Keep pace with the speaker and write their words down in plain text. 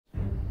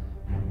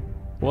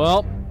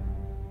Well,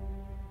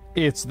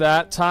 it's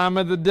that time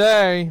of the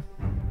day.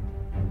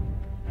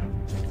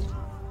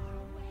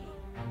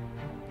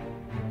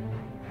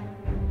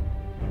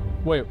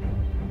 Wait.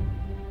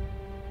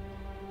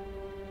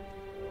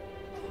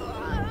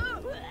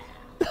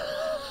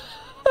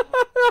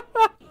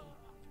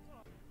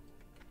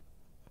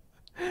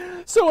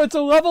 So it's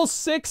a level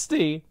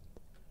 60.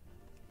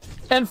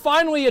 And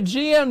finally a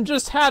GM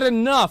just had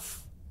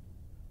enough.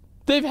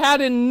 They've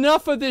had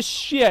enough of this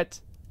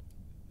shit.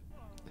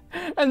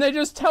 And they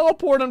just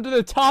teleport him to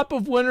the top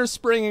of Winter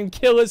Spring and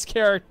kill his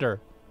character.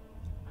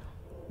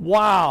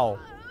 Wow.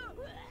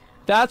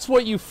 That's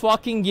what you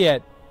fucking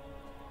get.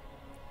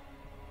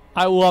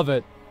 I love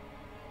it.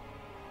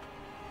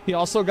 He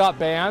also got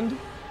banned?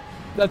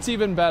 That's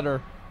even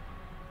better.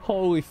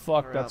 Holy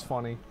fuck, that's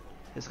funny.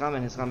 He's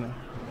coming, he's coming.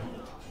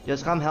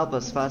 Just come help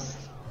us fast.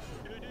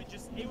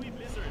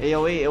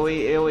 AoE,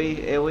 AoE,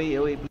 AoE, AoE,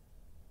 AoE.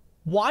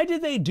 Why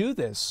did they do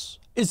this?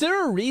 Is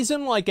there a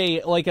reason, like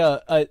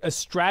a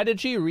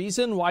strategy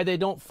reason why they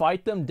don't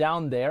fight them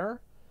down there?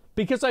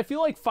 Because I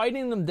feel like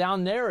fighting them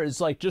down there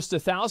is like just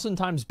 1,000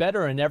 times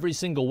better in every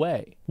single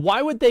way.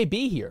 Why would they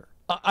be here?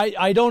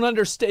 I don't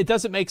understand. It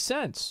doesn't make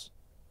sense.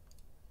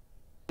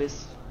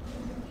 Please.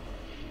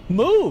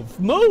 Move,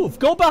 move,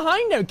 go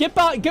behind there. Get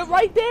right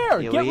there.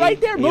 AoE, get right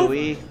there. Move,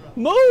 AoE.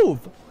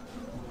 move.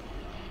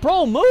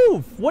 Bro,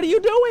 move. What are you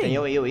doing?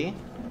 AoE.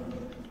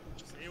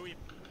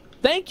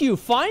 Thank you.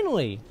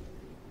 Finally.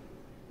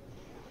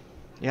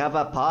 You have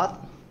a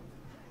pot?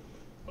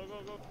 Go, go,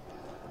 go.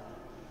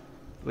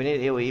 We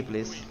need AoE,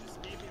 please.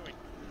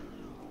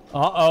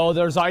 Uh-oh,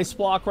 there's ice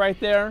block right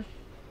there.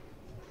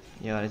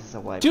 Yeah, this is a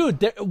wipe.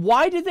 Dude,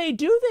 why did they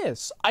do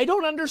this? I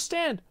don't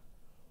understand.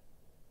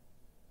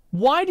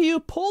 Why do you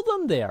pull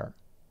them there?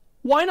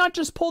 Why not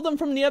just pull them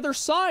from the other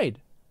side?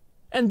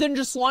 And then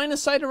just line of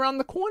sight around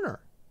the corner?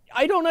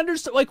 I don't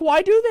understand. Like,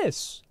 why do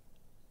this?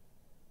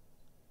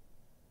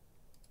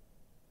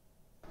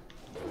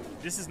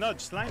 This is not,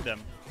 just line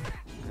them.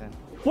 Okay.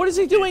 What is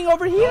he doing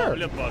over here?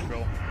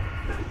 Bro.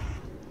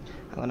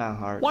 I'm gonna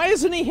hard. Why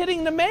isn't he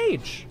hitting the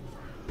mage?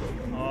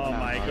 Oh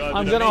my god.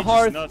 I'm the gonna mage is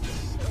hearth. not-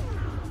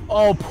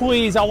 Oh,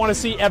 please, I want to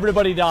see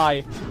everybody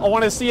die. I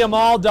want to see them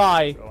all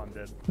die. Oh, I'm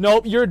dead.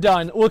 Nope, you're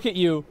done. Look at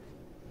you.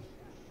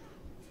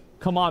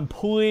 Come on,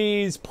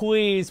 please,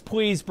 please,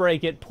 please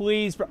break it.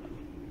 Please.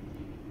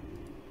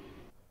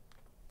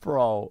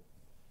 Bro.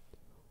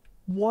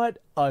 What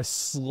a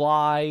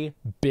sly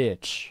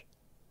bitch.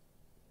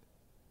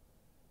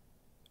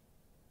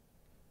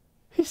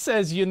 He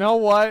says, you know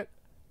what?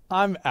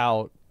 I'm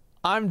out.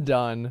 I'm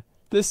done.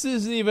 This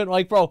isn't even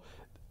like, bro,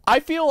 I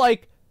feel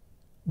like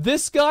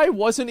this guy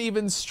wasn't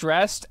even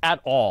stressed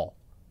at all.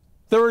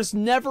 There was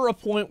never a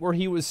point where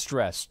he was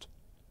stressed.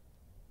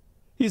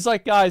 He's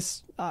like,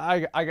 guys,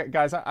 I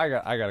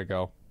gotta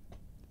go.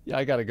 Yeah,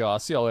 I gotta go. I'll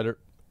see y'all later.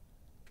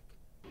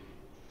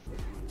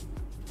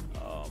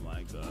 Oh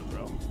my god,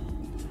 bro.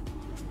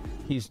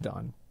 He's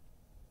done.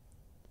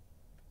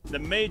 The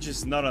mage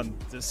is not on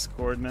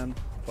Discord, man.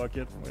 Fuck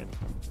it. Wait.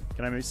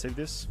 Can I maybe save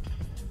this?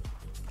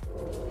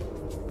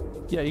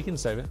 Yeah, you can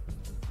save it.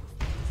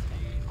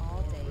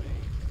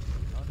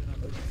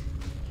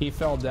 He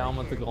fell down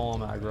with the golem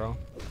aggro.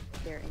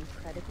 Their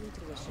incredibly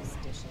delicious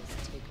dishes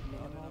take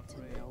minimal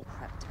to no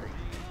prep time.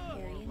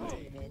 Harry and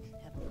David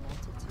have a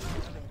multitude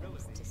of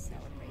items to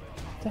celebrate.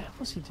 What the hell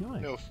was he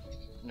doing?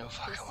 No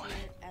fucking way.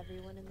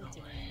 Everyone in the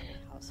dinner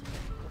house.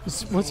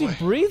 Was he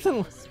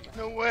breathing?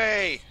 No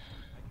way.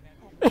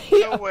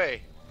 Yeah. No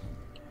way.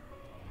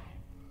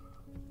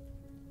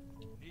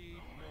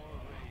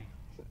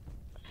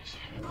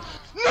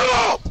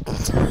 No!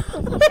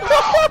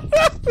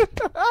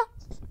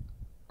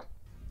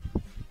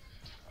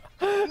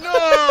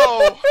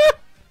 No!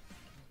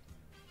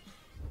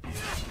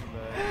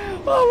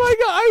 Oh my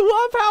god,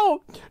 I love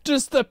how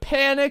just the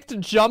panicked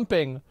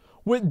jumping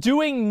with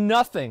doing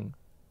nothing.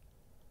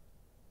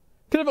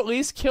 Could have at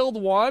least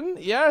killed one.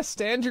 Yeah,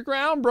 stand your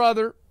ground,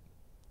 brother.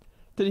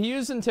 Did he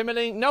use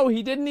intimidating? No,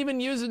 he didn't even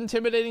use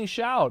intimidating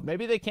shout.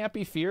 Maybe they can't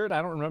be feared.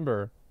 I don't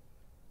remember.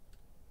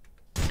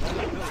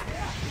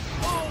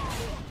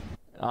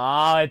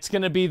 Ah, it's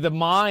gonna be the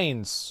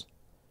mines.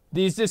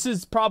 This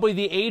is probably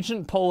the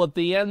agent poll at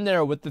the end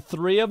there with the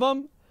 3 of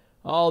them.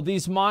 Oh,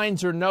 these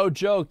mines are no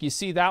joke. You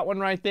see that one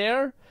right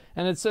there?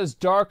 And it says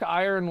Dark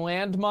Iron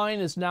Landmine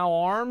is now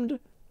armed.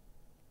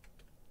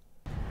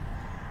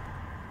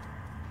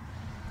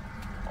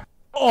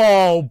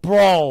 Oh,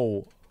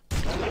 bro.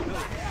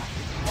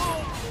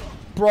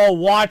 Bro,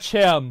 watch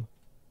him.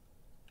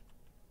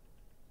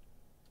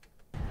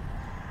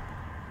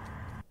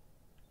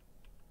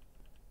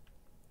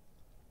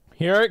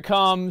 Here it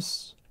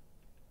comes.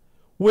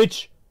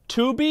 Which,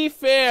 to be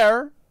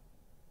fair,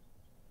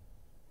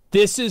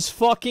 this is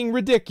fucking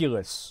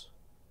ridiculous.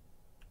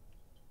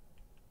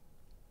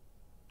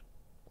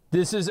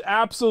 This is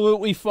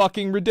absolutely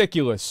fucking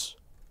ridiculous.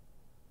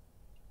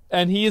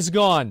 And he is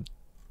gone.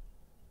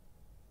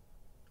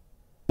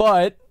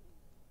 But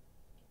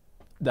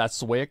that's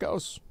the way it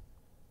goes.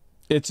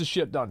 It's a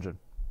shit dungeon.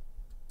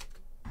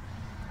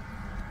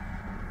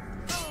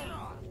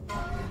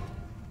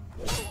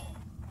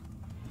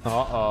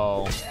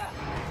 Uh-oh.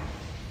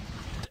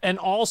 And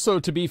also,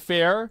 to be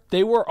fair,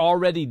 they were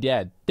already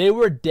dead. They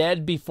were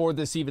dead before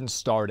this even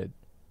started.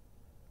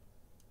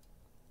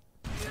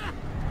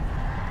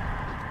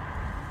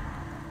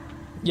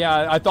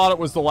 Yeah, I thought it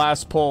was the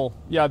last pull.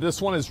 Yeah,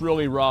 this one is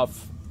really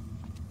rough.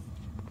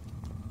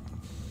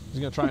 He's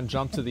gonna try and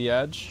jump to the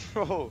edge.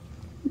 Bro.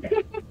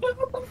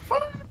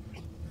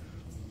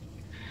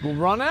 We'll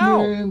run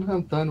out. Man,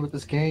 I'm done with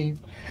this game.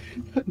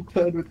 I'm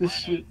done with this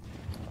shit.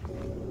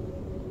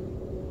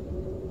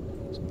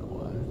 There's no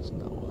way. There's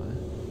no way.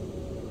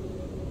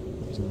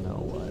 There's no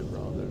way,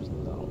 bro. There's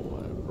no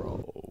way, bro.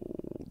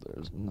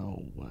 There's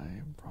no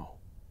way, bro.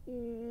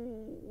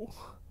 Ooh.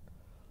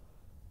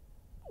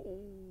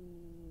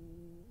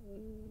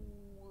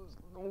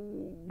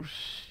 Oh,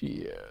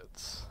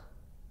 shit.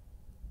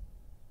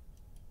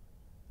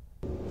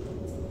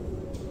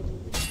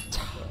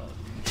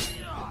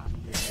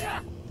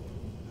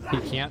 He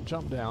can't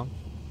jump down.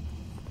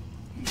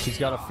 He's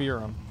got to fear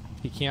him.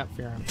 He can't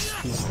fear him.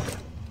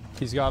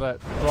 He's got to...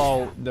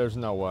 Oh, there's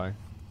no way.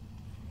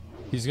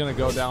 He's going to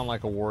go down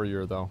like a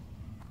warrior, though.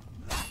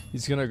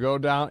 He's going to go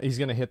down. He's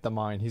going to hit the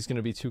mine. He's going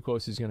to be too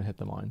close. He's going to hit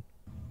the mine.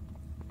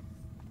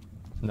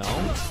 No?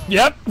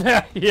 Yep.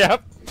 Yep.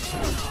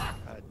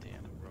 God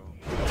damn it, bro.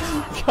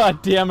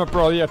 God damn it,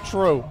 bro. Yeah,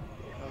 true.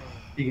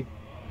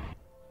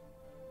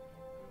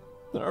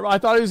 I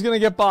thought he was going to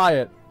get by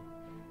it.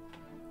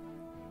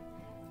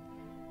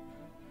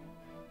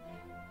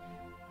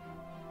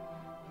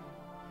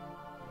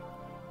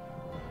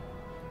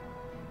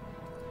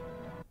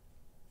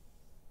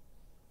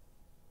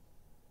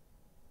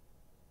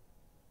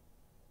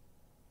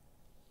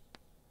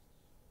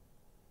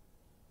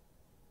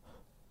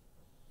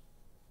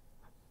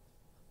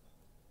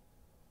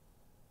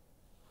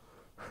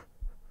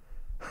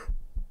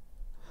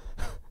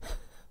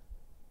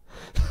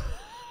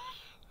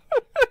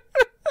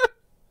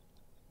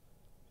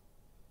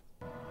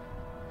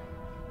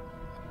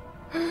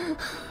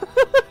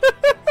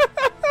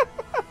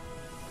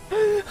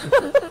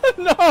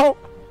 No!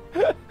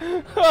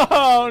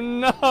 Oh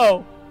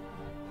no!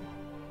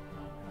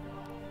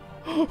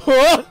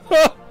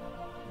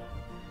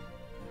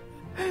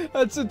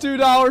 That's a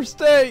 $2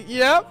 steak,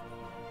 yep.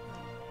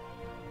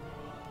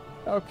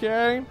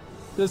 Okay.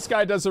 This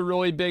guy does a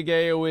really big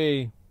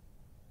AoE.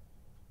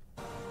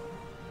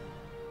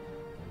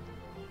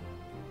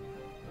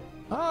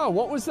 Oh,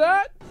 what was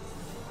that?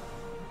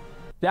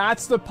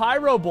 That's the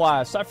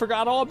Pyroblast. I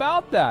forgot all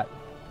about that.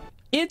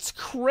 It's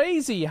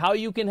crazy how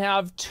you can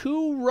have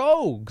 2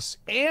 rogues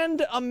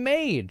and a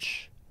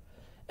mage,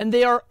 and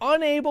they are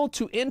unable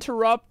to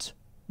interrupt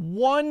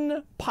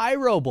 1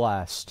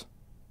 Pyroblast.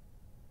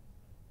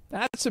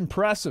 That's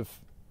impressive.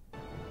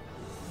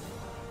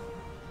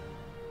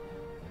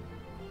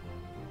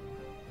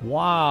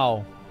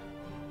 Wow.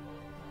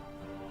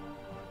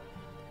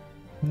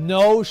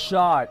 No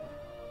shot.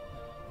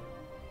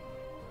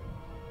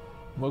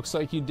 Looks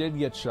like you did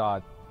get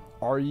shot.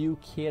 Are you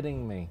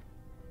kidding me?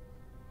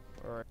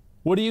 Alright.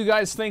 What do you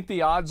guys think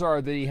the odds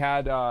are that he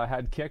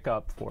had kick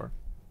up for?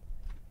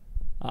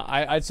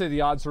 I'd say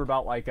the odds are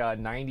about like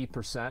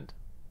 90%.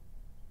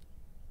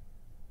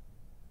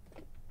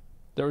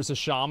 There was a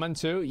shaman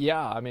too?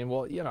 Yeah, I mean,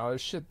 well, you know,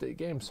 shit, the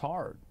game's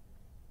hard.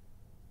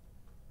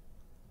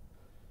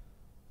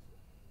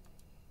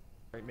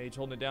 Alright, mage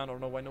holding it down. I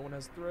don't know why no one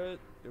has threat.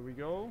 There we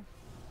go.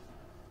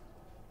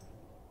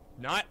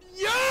 Not.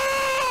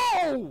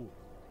 Yo!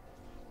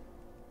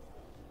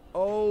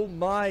 Oh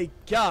my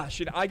gosh.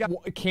 And I got.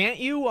 Can't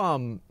you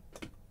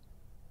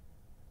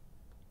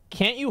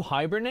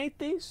hibernate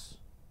these?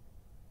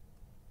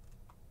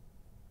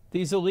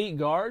 These elite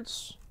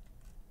guards?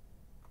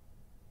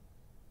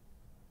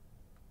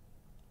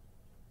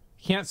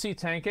 Can't see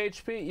tank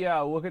HP?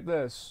 Yeah, look at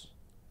this.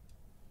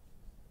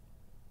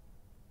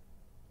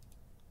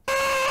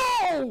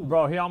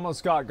 Bro, he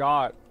almost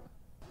got.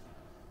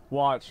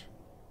 Watch.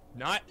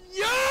 Not.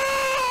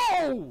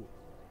 Yo!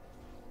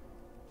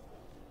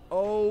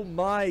 Oh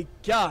my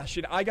gosh.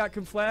 And I got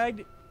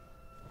conflagged.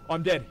 Oh,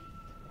 I'm dead.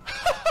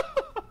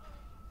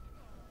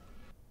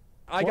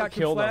 I got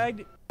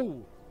conflagged.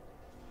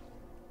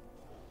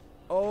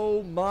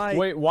 Oh my.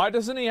 Wait, why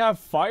doesn't he have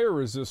fire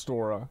resist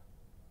aura?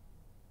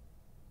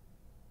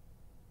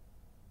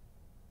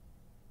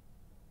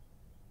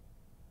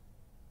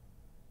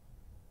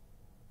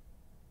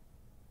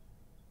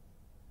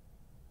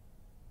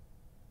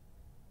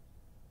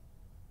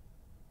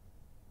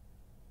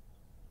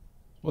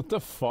 What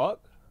the fuck?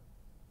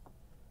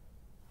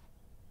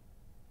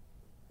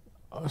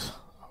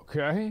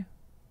 Okay.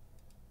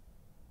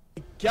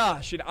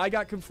 Gosh, and I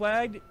got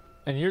conflagged.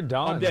 And you're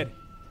done. I'm dead.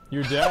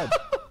 You're dead.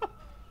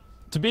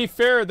 To be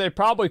fair, they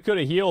probably could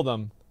have healed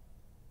him.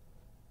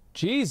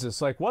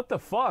 Jesus, like what the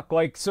fuck?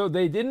 Like, so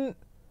they didn't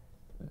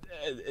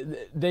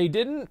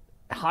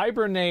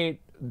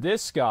hibernate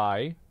this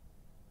guy.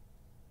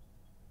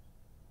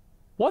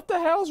 What the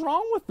hell's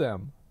wrong with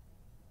them?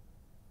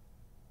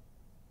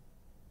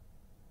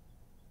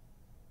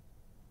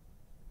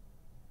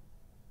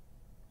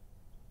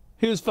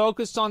 He was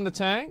focused on the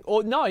tank?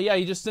 Oh, no, yeah,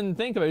 he just didn't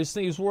think of it.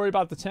 He was worried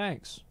about the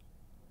tanks.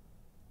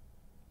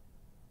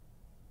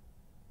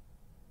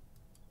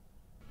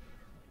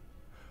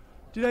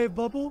 Did I have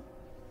bubble?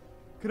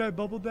 Could I have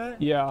bubbled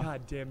that? Yeah.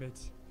 God damn it.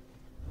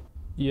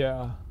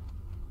 Yeah.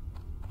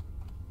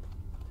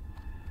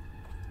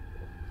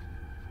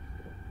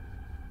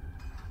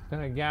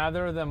 Gonna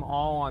gather them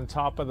all on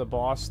top of the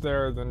boss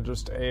there, then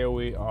just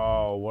AoE.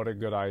 Oh, what a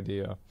good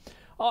idea.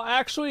 Oh,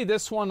 actually,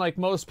 this one, like,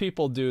 most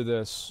people do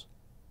this.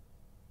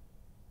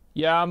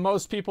 Yeah,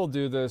 most people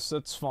do this.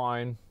 That's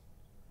fine.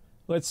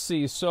 Let's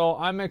see. So,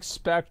 I'm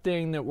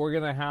expecting that we're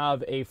gonna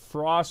have a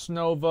Frost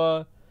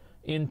Nova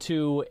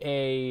into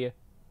a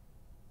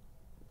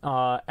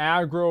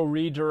aggro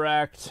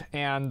redirect,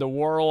 and the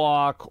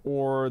Warlock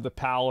or the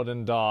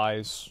Paladin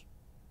dies.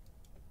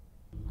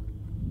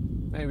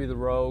 Maybe the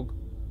Rogue.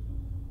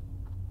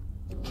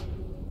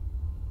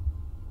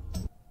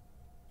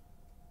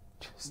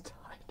 Just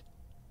died.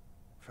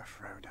 For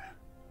Frodo.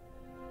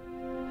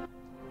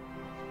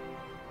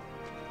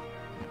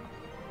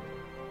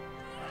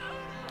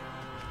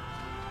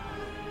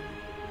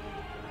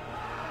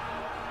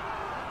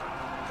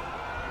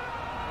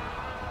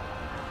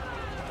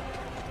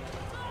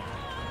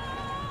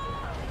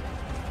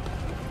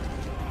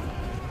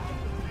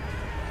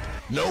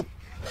 Nope.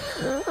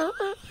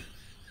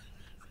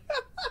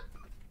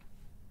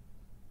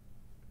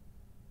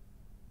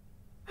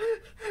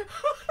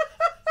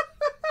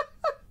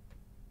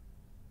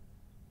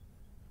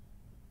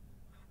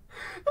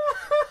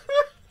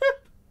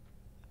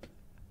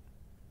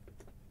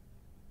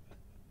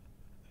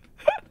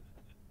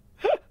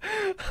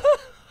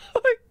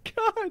 Oh my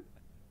god.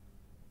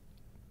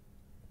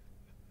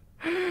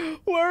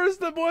 Where's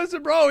the voice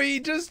of bro?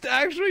 He just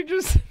actually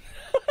just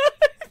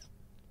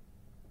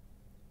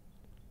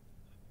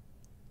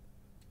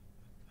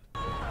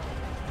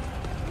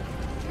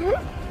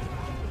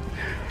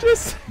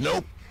just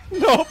Nope.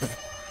 nope.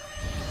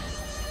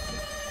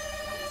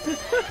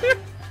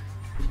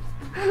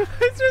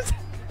 It's just,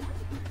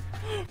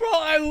 bro,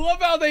 I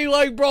love how they,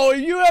 like, bro, have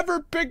you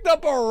ever picked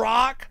up a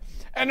rock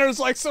and there's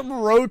like some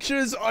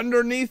roaches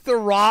underneath the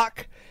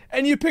rock,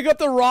 and you pick up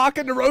the rock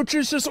and the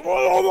roaches just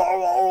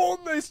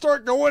they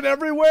start going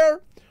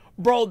everywhere?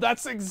 Bro,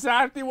 that's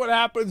exactly what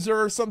happens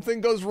if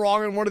something goes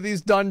wrong in one of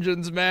these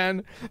dungeons,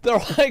 man.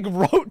 They're like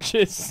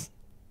roaches.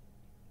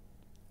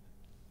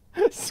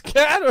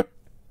 Scatter.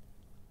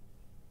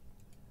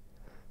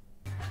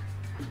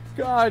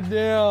 God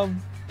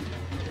damn.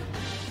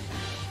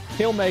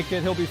 He'll make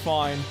it. He'll be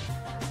fine.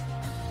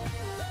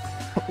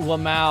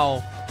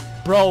 Lamau.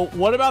 Bro,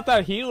 what about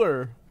that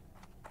healer?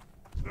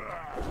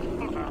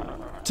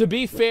 To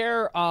be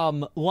fair,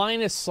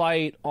 line of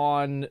sight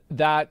on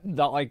that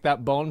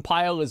bone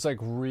pile is, like,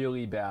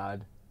 really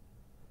bad.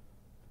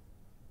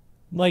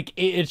 Like,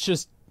 it's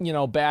just, you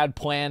know, bad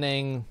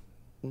planning.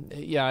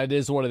 Yeah, it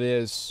is what it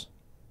is.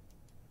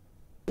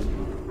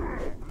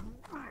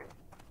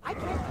 I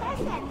can't pass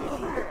that.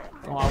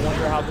 Oh, I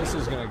wonder how this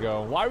is gonna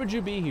go. Why would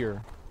you be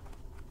here?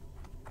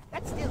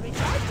 That's still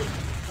recharging.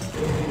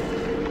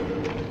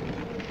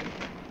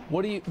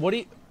 What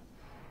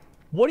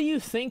do you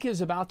think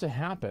is about to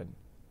happen?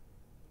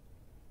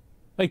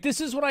 Like, this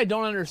is what I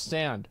don't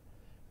understand.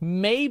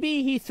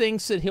 Maybe he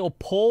thinks that he'll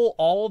pull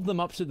all of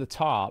them up to the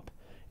top,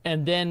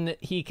 and then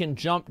he can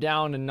jump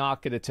down and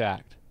not get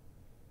attacked.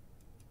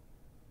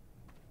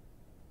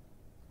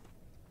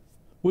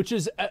 Which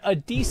is a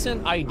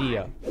decent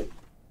idea.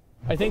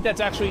 I think that's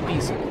actually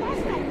decent.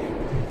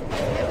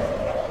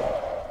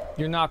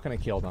 You're not gonna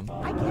kill them.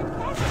 I can't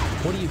pass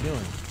that. What are you doing?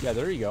 Yeah,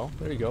 there you go.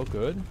 There you go.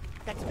 Good.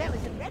 That spell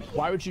isn't ready.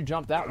 Why would you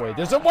jump that way?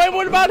 There's a way.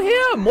 What about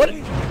him? What?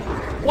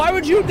 Why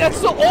would you?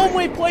 That's the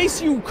only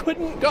place you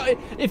couldn't go.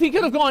 If he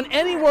could have gone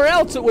anywhere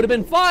else, it would have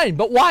been fine.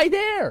 But why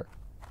there?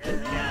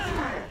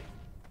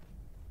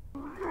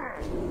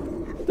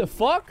 The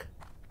fuck?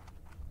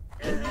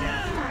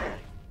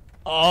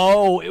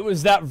 Oh, it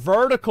was that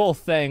vertical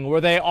thing where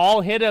they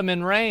all hit him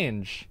in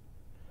range.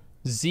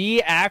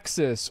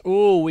 Z-axis.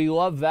 Ooh, we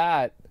love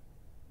that.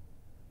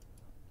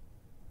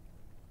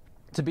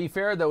 To be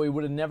fair, though, he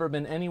would have never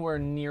been anywhere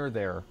near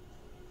there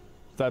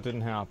if that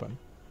didn't happen.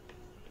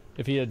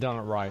 If he had done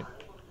it right.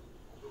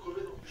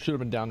 Should have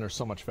been down there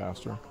so much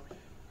faster.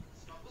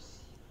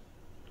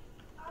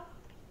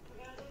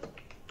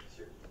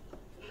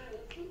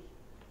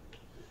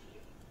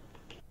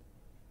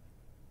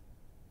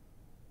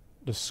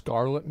 The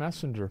Scarlet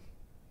Messenger.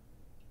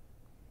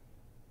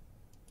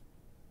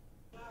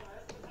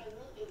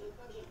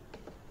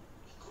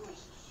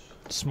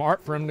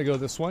 Smart for him to go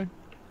this way.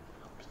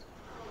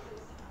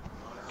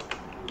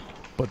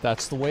 But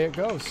that's the way it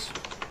goes.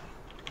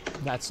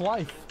 That's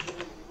life.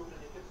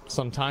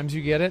 Sometimes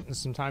you get it, and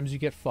sometimes you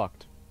get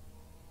fucked.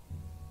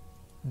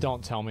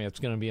 Don't tell me it's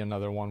gonna be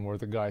another one where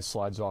the guy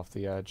slides off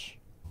the edge.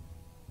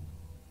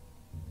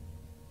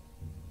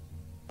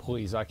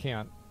 Please, I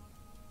can't.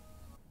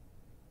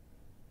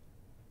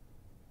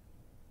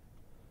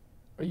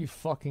 Are you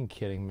fucking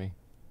kidding me?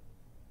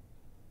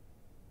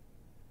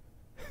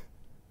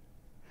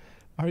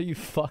 Are you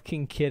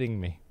fucking kidding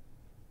me?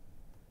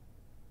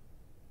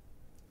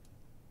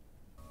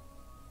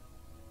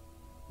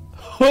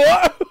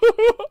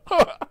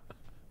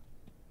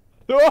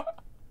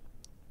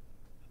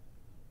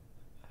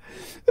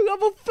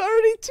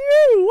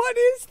 32! What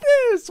is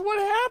this? What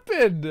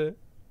happened?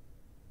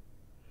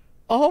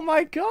 Oh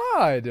my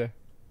god.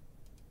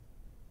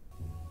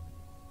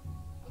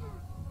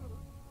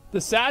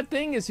 The sad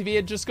thing is if he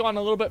had just gone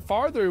a little bit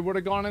farther, he would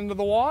have gone into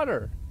the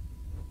water.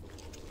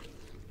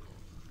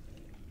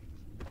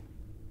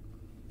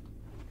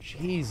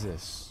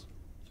 Jesus.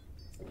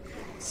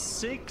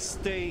 6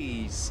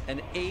 days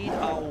and 8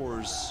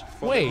 hours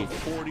for Wait. level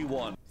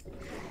 41.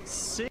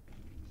 6.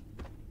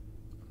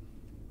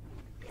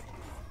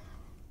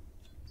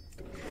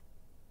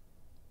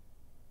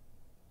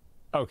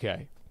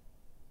 Okay.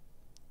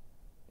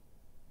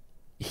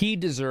 He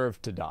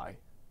deserved to die.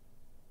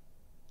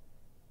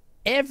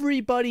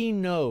 Everybody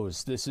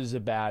knows this is a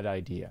bad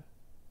idea.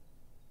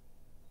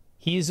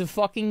 He's a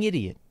fucking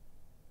idiot.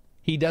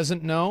 He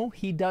doesn't know.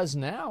 He does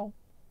now.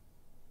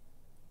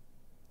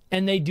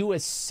 And they do a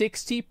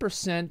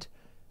 60%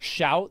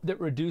 shout that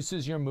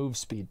reduces your move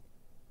speed.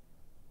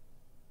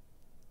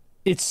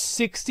 It's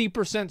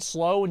 60%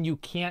 slow and you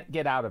can't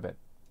get out of it.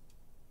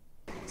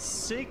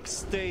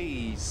 6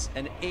 days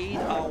and 8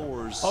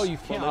 hours. Oh, you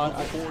for can't.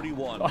 level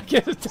 41. I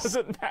guess it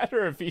doesn't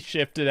matter if he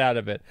shifted out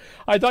of it.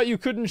 I thought you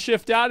couldn't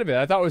shift out of it.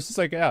 I thought it was just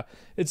like, yeah,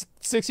 it's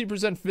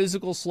 60%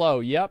 physical slow.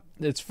 Yep,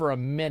 it's for a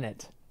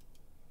minute.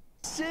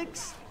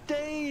 6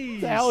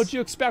 days. The hell did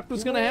you expect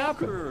was going to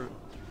happen? Walker.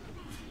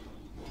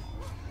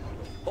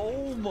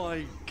 Oh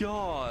my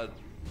god.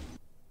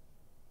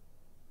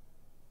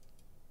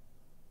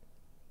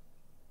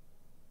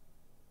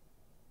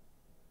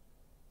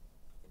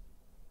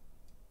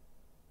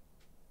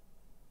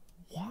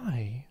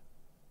 Why?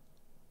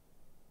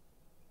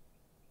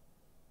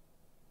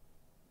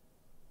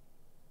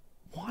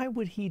 Why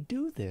would he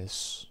do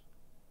this?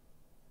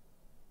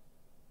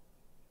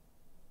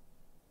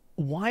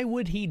 Why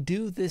would he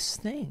do this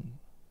thing?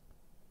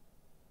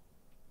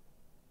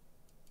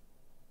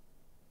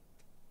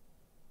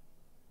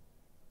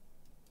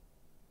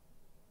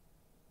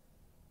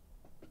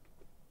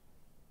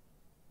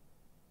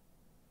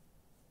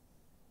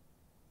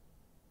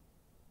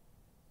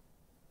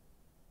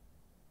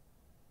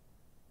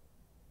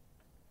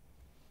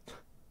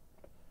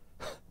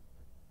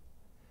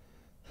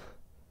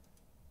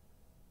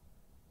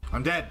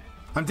 I'm dead.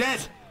 I'm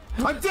dead.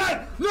 I'm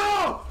dead.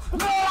 No!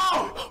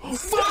 No!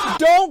 Fuck!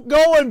 Don't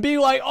go and be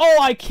like, oh,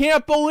 I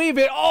can't believe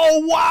it.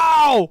 Oh,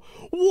 wow.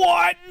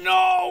 What? No.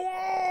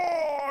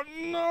 Oh,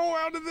 no.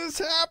 How did this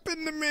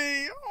happen to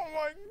me? Oh,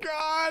 my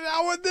God.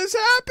 How would this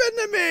happen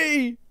to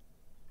me?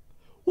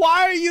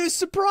 Why are you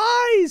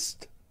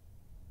surprised?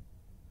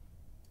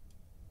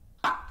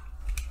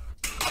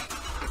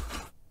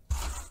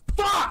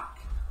 Fuck!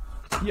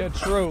 Yeah,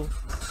 true.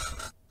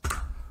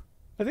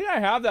 I think I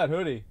have that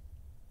hoodie.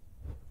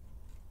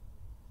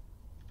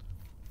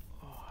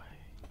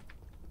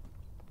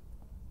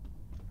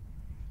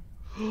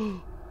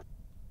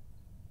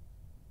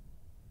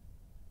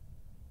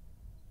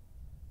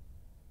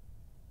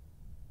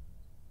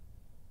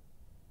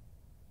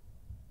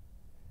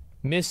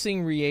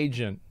 Missing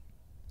reagent.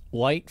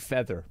 Light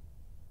feather.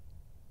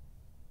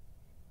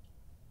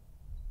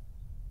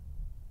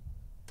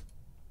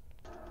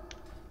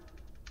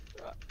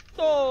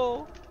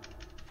 Oh.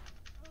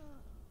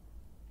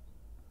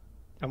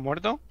 ¿Ha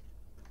muerto?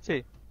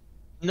 Sí.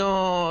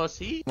 No,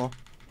 sí. Moi,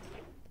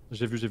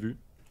 J'ai vu, j'ai vu.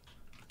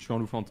 Je suis en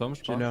loup fantôme, je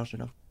j'ai crois. l'heure, j'ai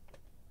l'heure.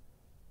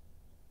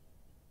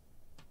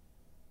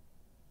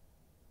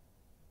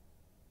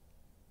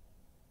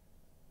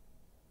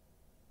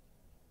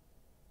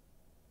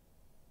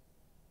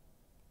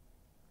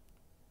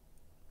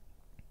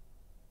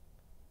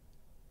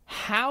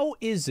 How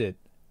is it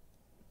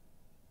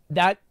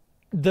that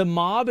the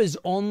mob is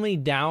only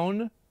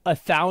down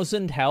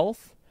 1,000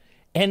 health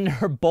and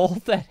they're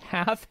both at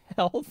half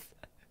health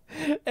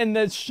and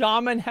the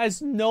shaman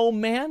has no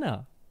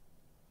mana?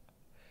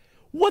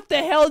 What the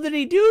hell did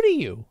he do to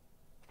you?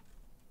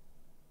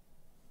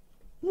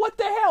 What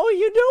the hell are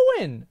you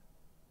doing?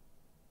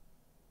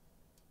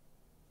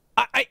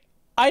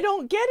 I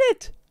don't get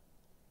it.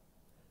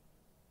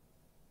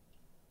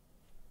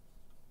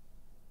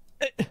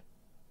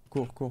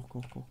 Cours, cours,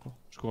 cours, cours, cours.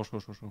 Je cours, je cours,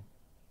 je cours, je cours.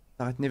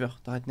 T'arrêtes never,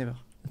 t'arrêtes never.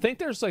 I think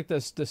there's like the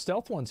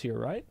stealth ones here,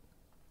 right?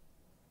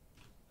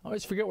 I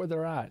always forget where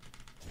they're at.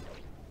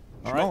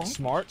 All right,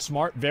 smart,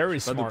 smart, very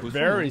Pas de smart, potion,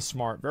 very non?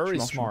 smart, very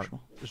Je suis mort,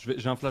 smart.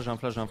 J'ai un flash, j'ai un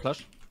flash, j'ai un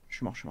flash. je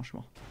suis mort, je suis mort, je suis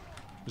mort.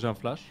 J'ai un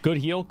flash. Good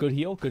heal, good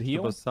heal, good Je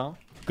heal. pose ça.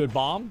 Good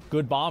bomb,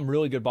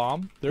 really good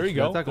bomb. There you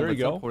go, L'attaque, en there you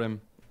fait, c'est un go. problème.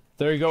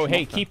 There you go. Je suis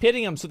Hey, mort, keep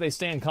hitting them so they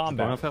stay in Je peux rien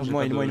combat. faire, j'ai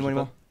Dis-moi, pas de... dis-moi, j'ai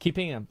dis-moi. pas- Keep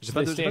hitting them J'ai so pas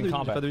they de stay in j'ai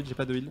combat. pas de j'ai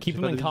pas de heal. Keep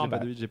J'ai them in pas de combat.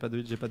 heal, j'ai pas de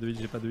heal, j'ai pas de heal,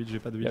 j'ai pas de heal, j'ai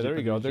pas de heal, Yeah, j'ai there pas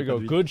you de go, heal, there j'ai you pas go.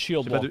 de heal. Good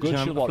shield J'ai pas wall, de- good j'ai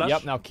un shield wall. flash.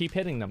 Yep, now keep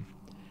hitting them.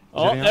 J'ai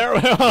Oh, rien. there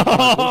we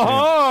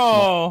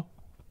go.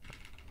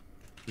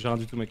 J'ai rien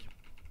du tout, mec.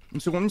 Une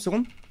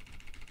seconde.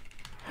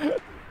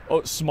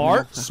 Oh,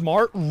 smart,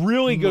 smart,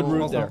 really good Non, route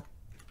non. there.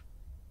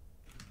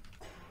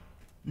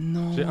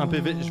 Non. J'ai un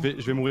PV,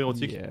 je vais mourir au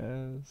tic.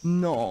 Yes,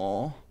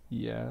 Non.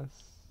 yes.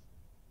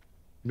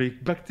 Mais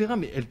Bactéria,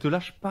 mais elle te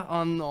lâche pas.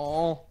 Ah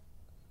non.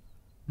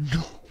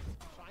 Non.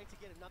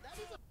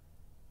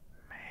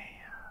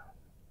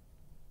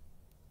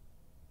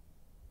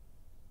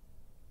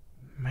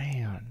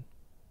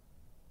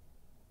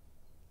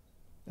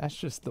 That's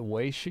just the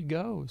way she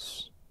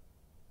goes.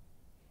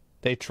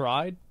 They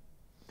tried.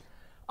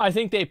 I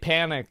think they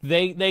panicked.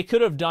 They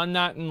could have done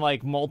that in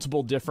like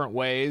multiple different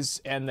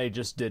ways, and they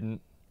just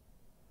didn't.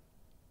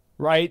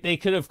 Right? They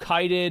could have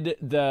kited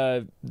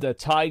the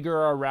tiger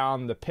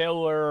around the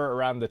pillar,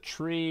 around the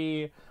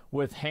tree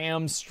with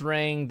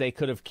hamstring. They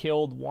could have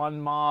killed one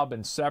mob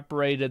and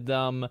separated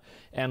them,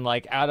 and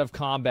like out of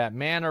combat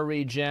mana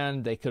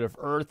regen. They could have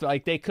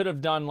they could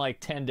have done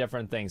like 10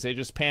 different things. They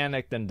just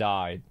panicked and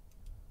died.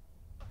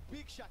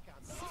 Big shotgun,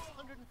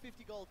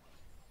 650 gold.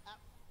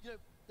 You know,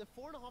 the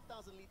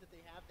 4,500 lead that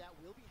they have, that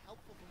will be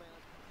helpful for mana.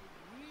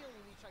 You really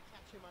need to try to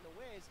catch him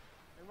unawares,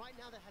 and right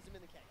now that hasn't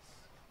been the case.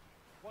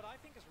 What I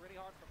think is really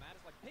hard for Matt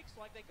is like picks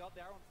like they got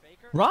there on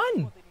Faker.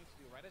 Run! What they need to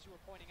do, right? As you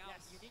were pointing out,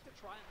 you need to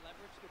try and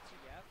leverage the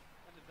TF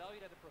and the value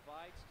that it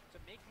provides to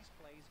make these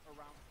plays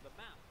around the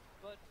map.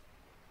 But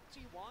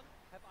T1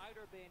 have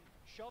either been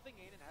shoving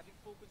in and having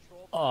full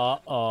control.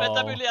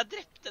 Vänta, vill jag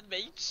dräppt en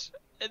mage?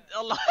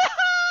 Alla...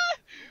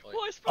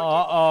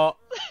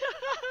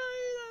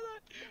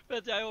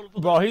 Vänta, jag håller på...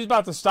 Bro, he's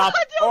about to stop.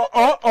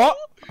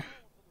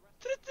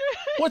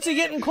 What's he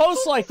getting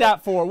close like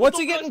that for? What's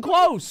he getting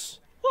close?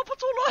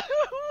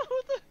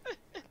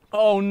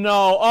 Oh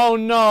no, oh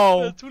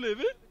no.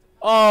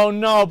 Oh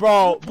no,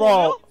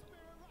 bro.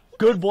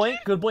 Good blink,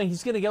 good blink.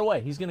 He's gonna get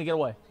away, he's gonna get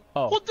away.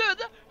 Oh.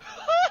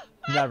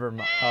 Never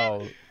mind.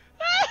 Oh.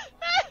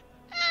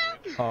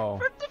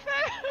 Oh.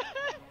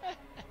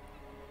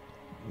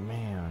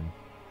 Man.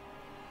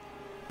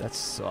 That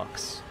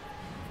sucks.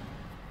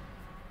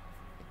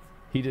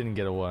 He didn't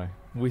get away.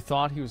 We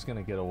thought he was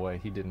gonna get away.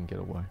 He didn't get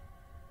away.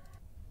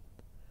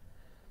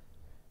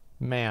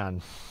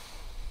 Man.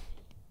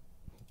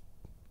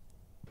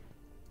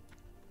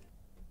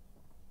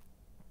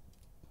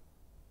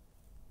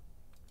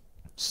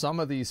 Some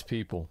of these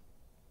people.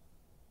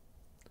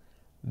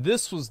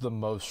 This was the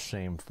most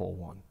shameful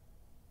one.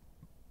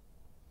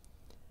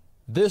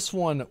 This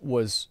one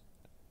was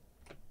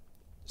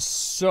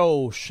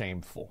so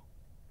shameful.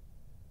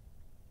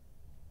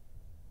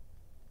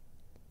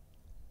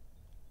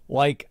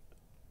 Like,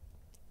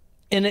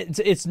 and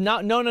it's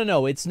not,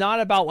 no. It's not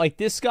about like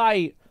this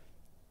guy.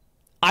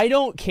 I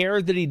don't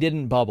care that he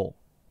didn't bubble.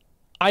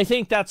 I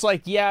think that's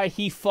like, yeah,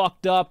 he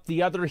fucked up.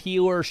 The other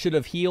healer should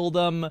have healed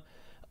him.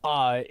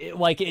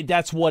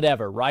 That's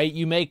whatever, right?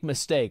 You make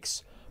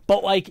mistakes.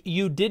 But, like,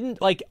 you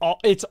didn't, like,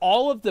 it's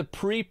all of the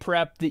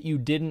pre-prep that you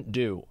didn't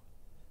do.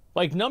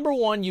 Like, number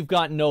one, you've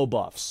got no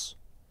buffs.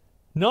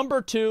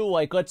 Number two,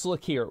 like, let's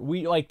look here.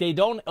 They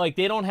don't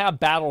have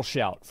Battle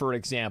Shout, for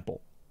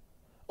example.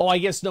 Oh, I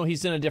guess, no,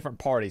 he's in a different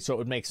party, so it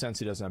would make sense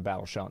he doesn't have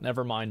Battle Shout.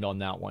 Never mind on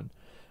that one.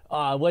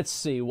 Let's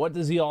see. What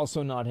does he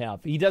also not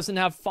have? He doesn't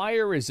have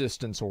Fire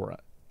Resistance Aura.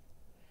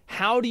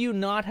 How do you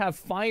not have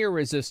Fire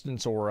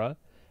Resistance Aura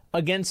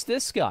against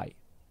this guy?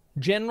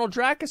 General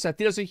Drakaseth,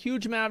 he does a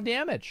huge amount of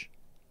damage.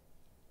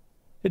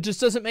 It just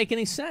doesn't make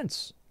any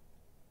sense.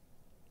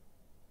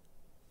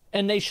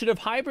 And they should have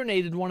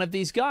hibernated one of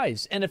these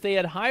guys. And if they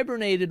had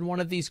hibernated one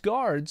of these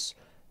guards,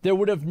 there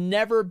would have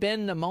never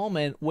been the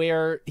moment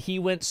where he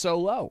went so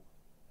low.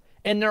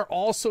 And they're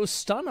also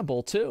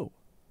stunnable, too.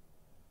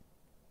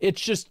 It's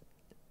just,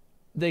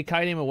 they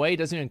kite him away. He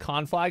doesn't even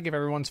conflag if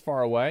everyone's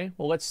far away.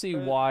 Well, let's see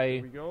why.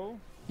 Here we go.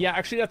 Yeah,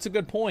 actually, that's a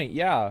good point.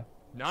 Yeah.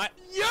 Not.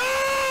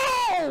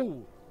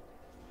 Yo!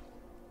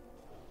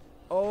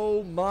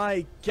 Oh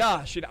my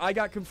gosh. And I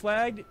got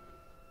conflagged.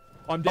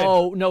 I'm dead.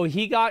 Oh, no,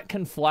 he got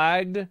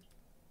conflagged.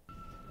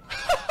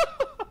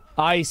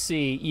 I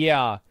see.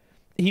 Yeah.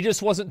 He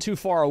just wasn't too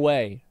far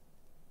away.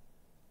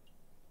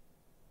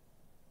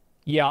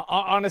 Yeah,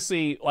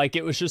 honestly, like,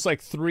 it was just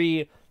like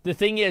 3... The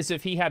thing is,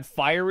 if he had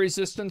Fire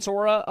Resistance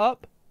Aura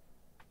up...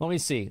 Let me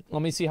see.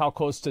 Let me see how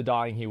close to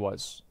dying he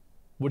was.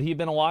 Would he have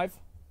been alive?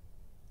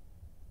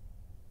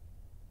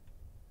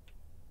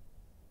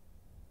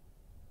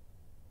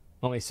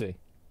 Let me see.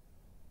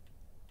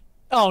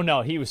 Oh,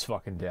 no, he was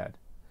fucking dead.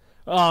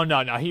 Oh,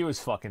 no, he was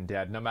fucking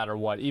dead, no matter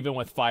what, even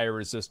with Fire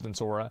Resistance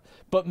Aura.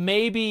 But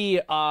maybe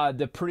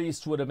the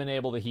priest would have been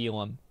able to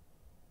heal him.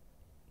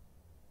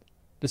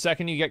 The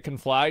second you get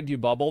conflagged, you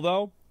bubble,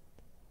 though?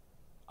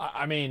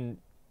 I mean,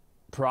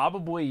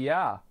 probably,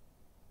 yeah.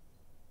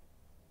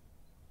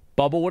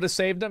 Bubble would have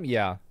saved him?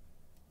 Yeah.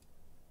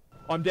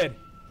 I'm dead.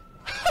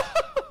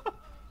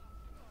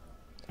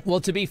 Well,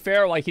 to be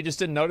fair, like, he just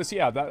didn't notice.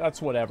 Yeah, that's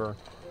whatever.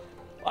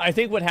 I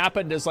think what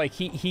happened is, like,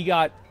 he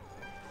got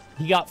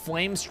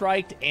flame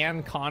striked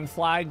and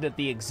conflagged at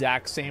the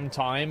exact same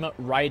time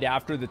right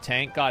after the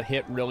tank got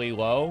hit really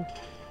low,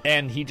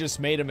 and he just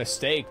made a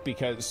mistake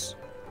because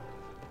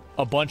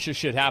a bunch of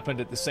shit happened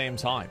at the same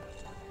time.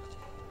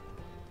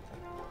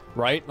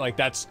 Right? Like,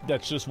 that's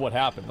just what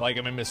happened. Like,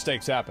 I mean,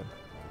 mistakes happen.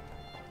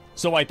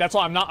 So, like, that's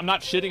why I'm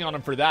not shitting on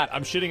him for that.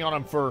 I'm shitting on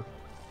him for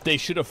they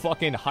should have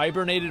fucking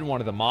hibernated one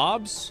of the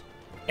mobs,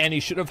 and he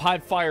should have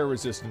had Fire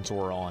Resistance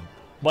Aura on.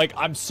 Like,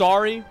 I'm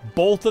sorry,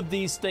 both of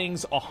these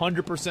things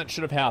 100%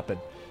 should have happened.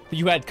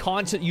 You had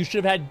you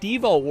should have had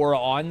Devo Aura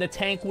on, the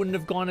tank wouldn't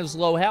have gone as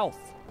low health.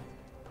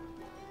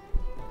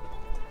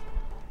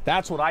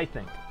 That's what I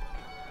think.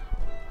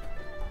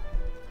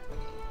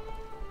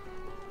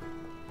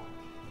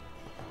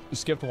 You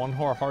skipped one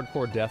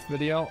hardcore death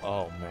video?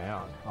 Oh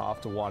man, I'll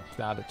have to watch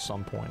that at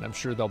some point. I'm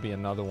sure there'll be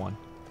another one.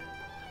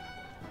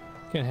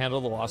 Can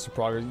handle the loss of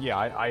progress. Yeah,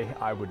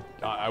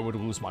 I would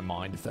lose my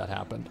mind if that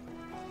happened.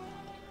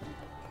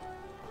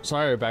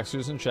 Sorry,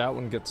 Backstairs in chat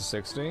wouldn't get to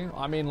 60.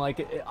 I mean,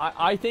 like,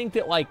 I think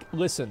that, like,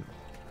 listen,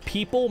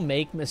 people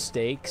make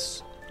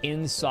mistakes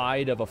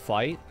inside of a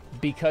fight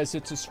because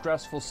it's a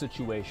stressful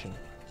situation.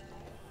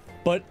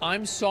 But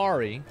I'm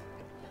sorry,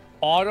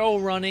 auto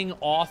running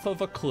off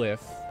of a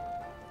cliff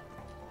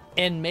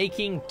and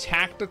making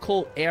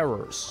tactical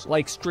errors,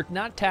 like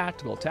not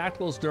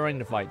tactical's during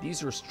the fight.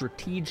 These are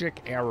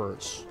strategic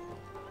errors.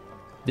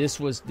 This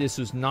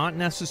was not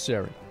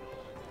necessary.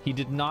 He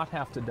did not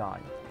have to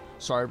die.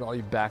 Sorry about all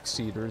you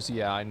backseaters.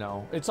 Yeah, I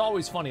know. It's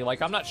always funny.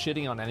 Like, I'm not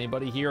shitting on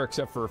anybody here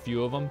except for a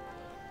few of them.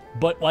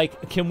 But,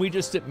 like, can we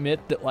just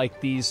admit that, like,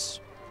 these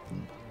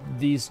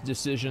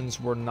decisions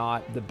were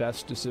not the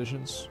best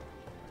decisions?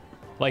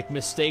 Like,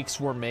 mistakes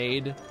were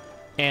made,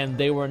 and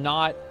they were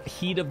not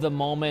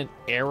heat-of-the-moment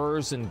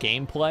errors in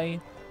gameplay.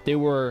 They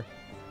were,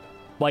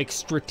 like,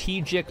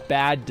 strategic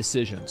bad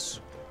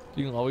decisions.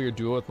 You can lower your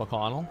duo with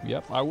McConnell?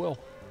 Yep, I will.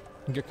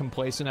 Get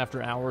complacent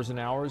after hours and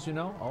hours, you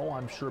know? Oh,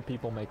 I'm sure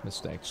people make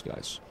mistakes,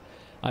 guys.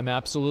 I'm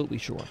absolutely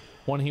sure.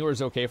 1 healer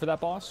is okay for that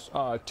boss?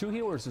 2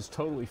 healers is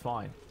totally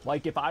fine.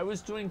 Like, if I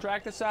was doing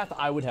Drakaseth,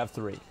 I would have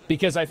 3.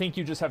 Because I think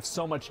you just have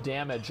so much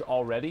damage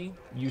already,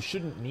 you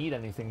shouldn't need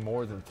anything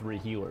more than 3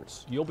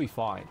 healers. You'll be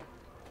fine.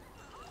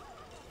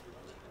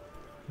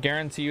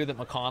 Guarantee you that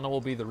McConnell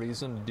will be the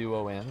reason the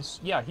duo ends?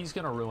 Yeah, he's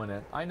gonna ruin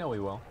it. I know he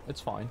will.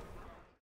 It's fine.